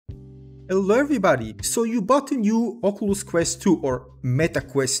Hello everybody! So you bought a new Oculus Quest 2 or Meta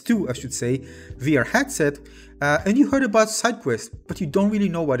Quest 2 I should say VR headset and you heard about SideQuest but you don't really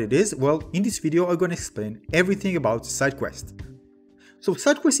know what it is. Well, in this video I'm going to explain everything about SideQuest. So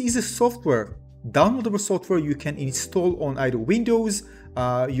SideQuest is a software, downloadable software you can install on either Windows,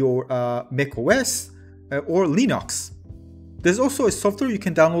 your Mac OS or Linux. There's also a software you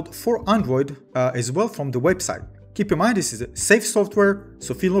can download for Android as well from the website. Keep in mind this is a safe software,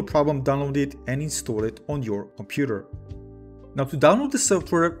 so feel no problem download it and install it on your computer. Now to download the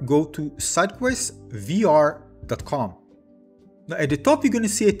software, go to SideQuestVR.com. Now at the top you're going to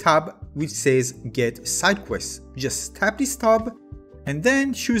see a tab which says Get SideQuest. Just tap this tab and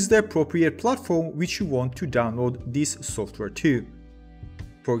then choose the appropriate platform which you want to download this software to.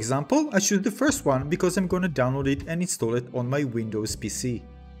 For example, I choose the first one because I'm going to download it and install it on my Windows PC.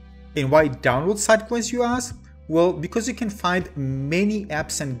 And why download SideQuest, you ask? Well, because you can find many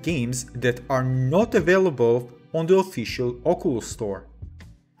apps and games that are not available on the official Oculus store.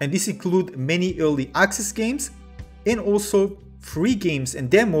 And this includes many early access games and also free games and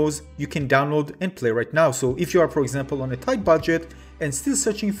demos you can download and play right now. So if you are, for example, on a tight budget and still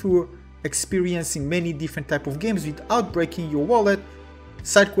searching for experiencing many different types of games without breaking your wallet,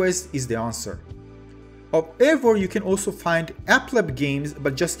 SideQuest is the answer. However, you can also find AppLab games,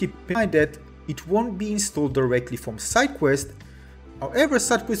 but just keep in mind that it won't be installed directly from SideQuest. However,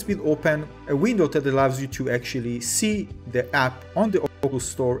 SideQuest will open a window that allows you to actually see the app on the Oculus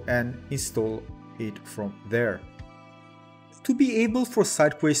Store and install it from there. To be able for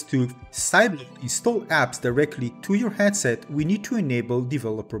SideQuest to sideload install apps directly to your headset, we need to enable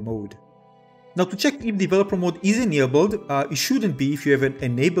Developer Mode. Now to check if Developer Mode is enabled, it shouldn't be if you haven't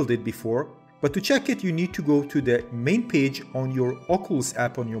enabled it before, but to check it you need to go to the main page on your Oculus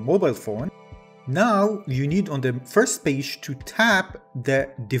app on your mobile phone. Now you need on the first page to tap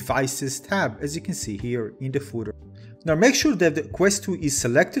the Devices tab, as you can see here in the footer. Now make sure that the Quest 2 is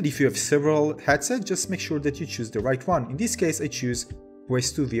selected. If you have several headsets, just make sure that you choose the right one. In this case I choose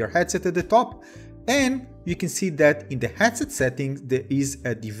Quest 2 VR headset at the top, and you can see that in the headset settings there is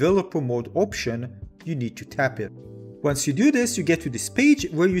a Developer Mode option. You need to tap it. Once you do this, you get to this page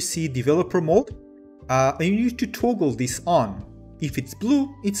where you see Developer Mode and you need to toggle this on. If it's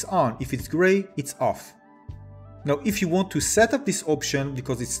blue, it's on. If it's gray, it's off. Now, if you want to set up this option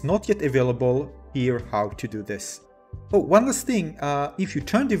because it's not yet available, here how to do this. Oh, one last thing, if you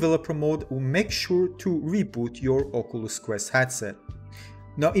turn Developer Mode, make sure to reboot your Oculus Quest headset.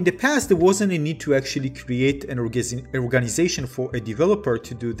 Now, in the past, there wasn't a need to actually create an organization for a developer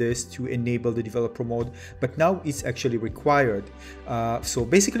to do this, to enable the Developer Mode, but now it's actually required. So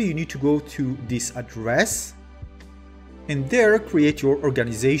basically, you need to go to this address and there create your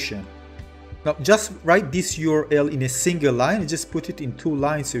organization. Now just write this URL in a single line and just put it in 2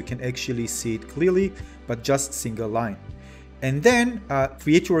 lines so you can actually see it clearly, but just single line. And then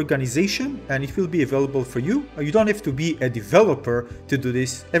create your organization and it will be available for you. You don't have to be a developer to do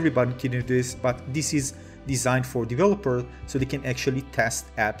this, everybody can do this, but this is designed for developers so they can actually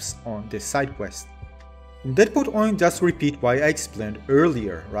test apps on the SideQuest. From that point on, just repeat why I explained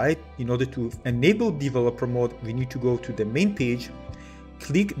earlier, right? In order to enable Developer Mode, we need to go to the main page,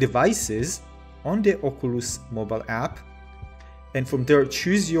 click Devices on the Oculus mobile app, and from there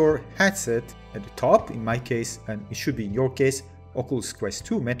choose your headset at the top, in my case, and it should be in your case, Oculus Quest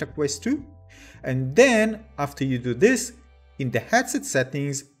 2, Meta Quest 2. And then after you do this, in the headset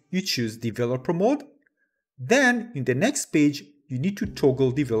settings, you choose Developer Mode. Then in the next page, you need to toggle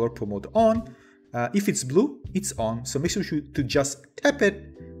Developer Mode on. If it's blue, it's on, so make sure to just tap it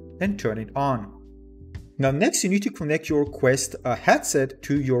and turn it on. Now next you need to connect your Quest headset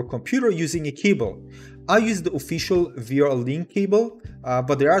to your computer using a cable. I use the official VR Link cable,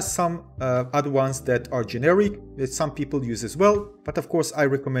 but there are some other ones that are generic that some people use as well, but of course I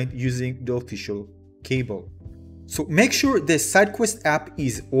recommend using the official cable. So make sure the SideQuest app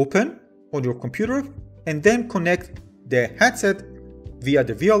is open on your computer and then connect the headset via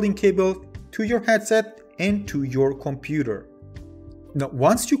the VR Link cable to your headset and to your computer. Now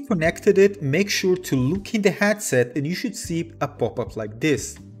once you connected it, make sure to look in the headset and you should see a pop-up like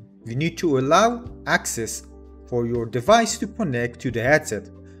this. You need to allow access for your device to connect to the headset.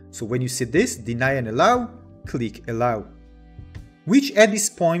 So when you see this, deny and allow, click allow. Which at this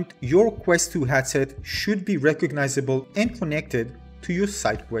point your Quest 2 headset should be recognizable and connected to your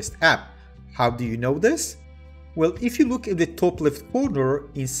SideQuest app. How do you know this? Well, if you look at the top left corner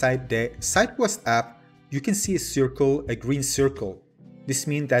inside the SideQuest app, you can see a circle, a green circle. This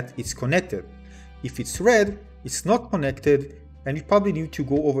means that it's connected. If it's red, it's not connected and you probably need to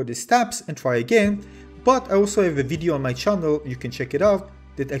go over the steps and try again. But I also have a video on my channel, you can check it out,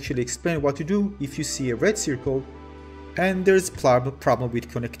 that actually explain what to do if you see a red circle and there's problem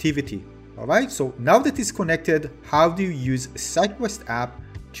with connectivity. Alright, so now that it's connected, how do you use SideQuest app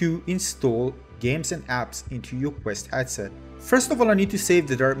to install games and apps into your Quest headset? First of all, I need to say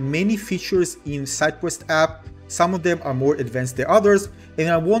that there are many features in SideQuest app. Some of them are more advanced than others, and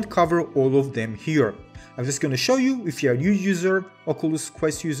I won't cover all of them here. I'm just going to show you if you're a new user, Oculus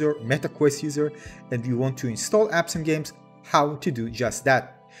Quest user, Meta Quest user, and you want to install apps and games, how to do just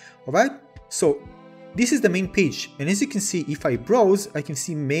that. Alright, so this is the main page, and as you can see, if I browse, I can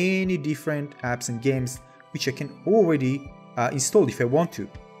see many different apps and games which I can already install if I want to.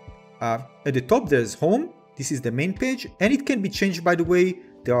 At the top there's home. This is the main page, and it can be changed, by the way.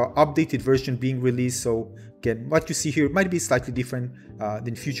 There are updated versions being released, so again, what you see here might be slightly different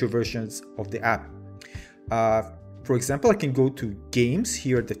than future versions of the app. For example, I can go to games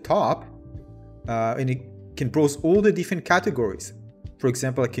here at the top, and it can browse all the different categories. For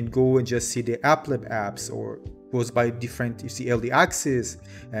example, I can go and just see the AppLab apps, or goes by different, you see early access,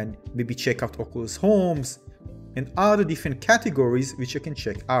 and maybe check out Oculus Homes and other different categories which I can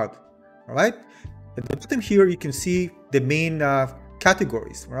check out. Alright, at the bottom here you can see the main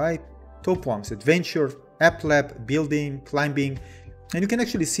categories, right? Top ones: adventure, AppLab, building, climbing, and you can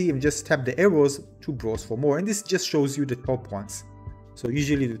actually see and just tap the arrows to browse for more, and this just shows you the top ones. So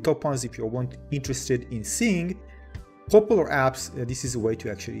usually the top ones, if you're interested in seeing popular apps, this is a way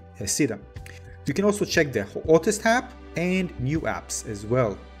to actually see them. You can also check the hottest app and new apps as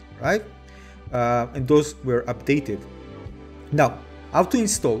well, right? And those were updated. Now, how to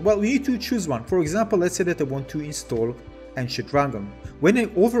install? Well, we need to choose one. For example, let's say that I want to install Ancient Dragon. When I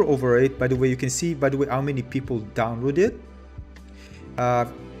hover it, by the way, you can see, by the way, how many people downloaded.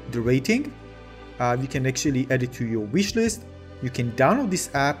 The rating, you can actually add it to your wish list. You can download this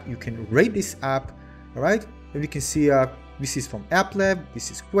app, you can rate this app, all right? And you can see this is from AppLab,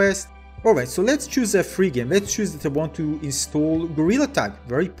 this is Quest. All right, so let's choose a free game. Let's choose that I want to install Gorilla Tag,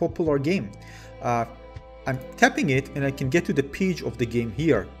 very popular game. I'm tapping it and I can get to the page of the game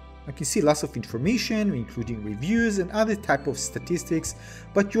here. I can see lots of information, including reviews and other type of statistics,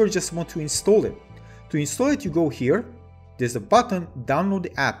 but you just want to install it. To install it, you go here. There's a button, download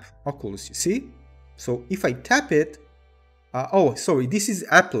the app, Oculus, you see? So if I tap it, oh, sorry, this is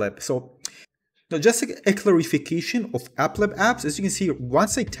AppLab. So now just a clarification of AppLab apps. As you can see,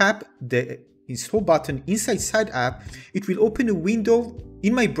 once I tap the install button inside Side app, it will open a window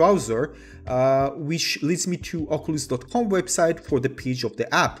in my browser, which leads me to oculus.com website for the page of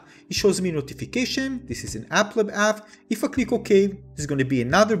the app. It shows me notification. This is an AppLab app. If I click OK, there's going to be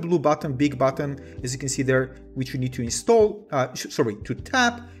another blue button, big button, as you can see there, which we need to install, to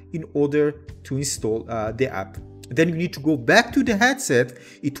tap in order to install the app. Then you need to go back to the headset.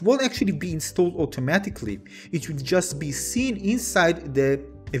 It will actually be installed automatically. It will just be seen inside the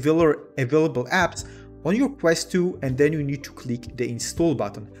available apps on your Quest 2, and then you need to click the install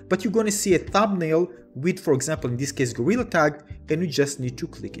button. But you're going to see a thumbnail with, for example, in this case, Gorilla Tag, and you just need to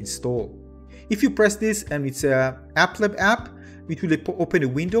click install. If you press this and it's a AppLab app, it will open a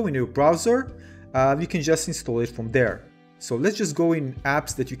window in your browser. You can just install it from there. So let's just go in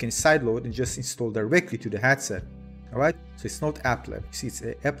apps that you can sideload and just install directly to the headset. All right, so it's not AppLab. You see, it's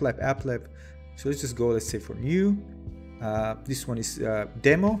a AppLab. So let's just go, let's say for new. This one is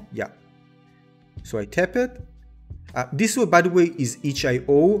demo, yeah. So I tap it. This one, by the way, is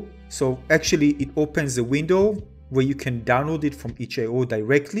itch.io. So actually it opens a window where you can download it from itch.io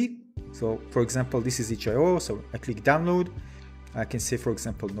directly. So for example, this is itch.io. So I click download. I can say, for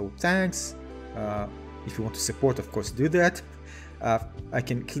example, no thanks. If you want to support, of course, do that. I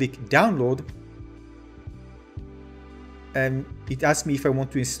can click download. And it asks me if I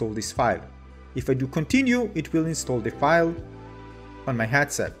want to install this file. If I do continue, it will install the file on my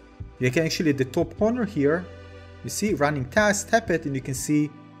headset. You can actually, at the top corner here, you see running tasks, tap it, and you can see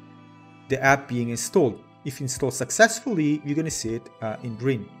the app being installed. If installed successfully, you're going to see it in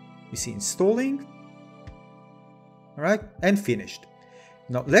green. You see installing, all right, and finished.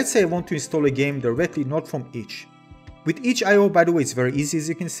 Now, let's say I want to install a game directly, not from itch. With itch.io, by the way, it's very easy, as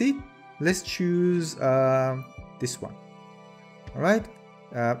you can see. Let's choose this one. All right.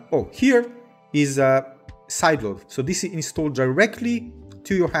 Oh, here is SideLoad. So this is installed directly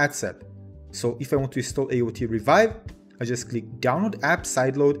to your headset. So if I want to install AOT Revive, I just click download app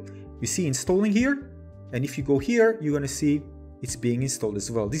SideLoad. You see installing here. And if you go here, you're going to see it's being installed as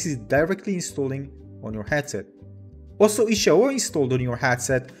well. This is directly installing on your headset. Also, itch.io installed on your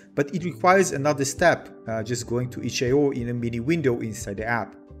headset, but it requires another step, just going to itch.io in a mini window inside the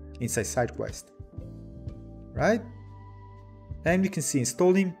app, inside SideQuest. Right? And you can see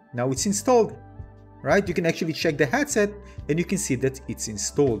installing. Now it's installed. right? You can actually check the headset and you can see that it's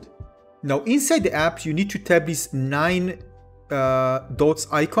installed. Now inside the app, you need to tap this 9 dots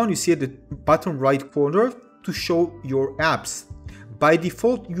icon you see at the bottom right corner to show your apps. By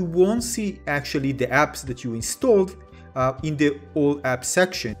default, you won't see actually the apps that you installed in the all apps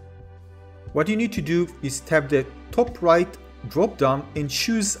section. What you need to do is tap the top right drop down and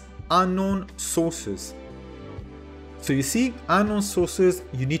choose unknown sources. So you see unknown sources,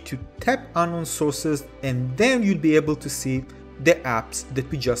 you need to tap unknown sources and then you'll be able to see the apps that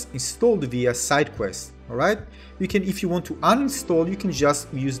we just installed via SideQuest. Alright, you can, if you want to uninstall, you can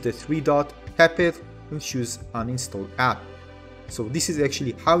just use the 3 dot, tap it and choose uninstall app. So this is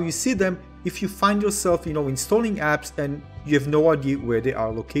actually how you see them if you find yourself, installing apps and you have no idea where they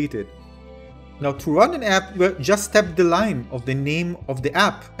are located. Now to run an app, just tap the line of the name of the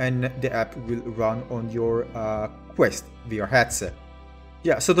app and the app will run on your Quest via headset.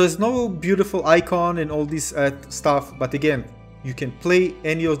 Yeah, so there's no beautiful icon and all this stuff, but again, you can play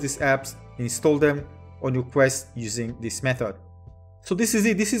any of these apps, install them on your Quest using this method. So this is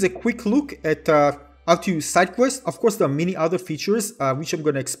it. This is a quick look at how to use SideQuest. Of course, there are many other features which I'm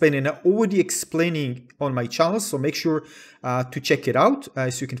going to explain and I'm already explaining on my channel. So make sure to check it out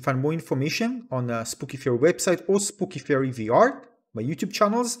so you can find more information on Spooky Fairy website or Spooky Fairy VR, my YouTube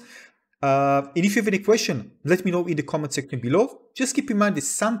channels. And if you have any question, let me know in the comment section below. Just keep in mind that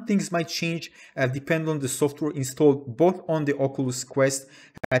some things might change depending on the software installed both on the Oculus Quest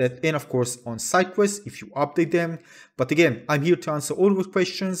and of course on SideQuest if you update them. But again, I'm here to answer all your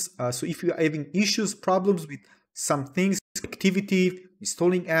questions. So if you are having issues, problems with some things, activity,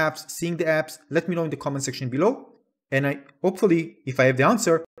 installing apps, seeing the apps, let me know in the comment section below. And hopefully, if I have the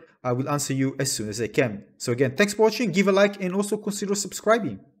answer, I will answer you as soon as I can. So again, thanks for watching. Give a like and also consider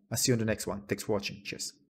subscribing. I'll see you on the next one. Thanks for watching. Cheers.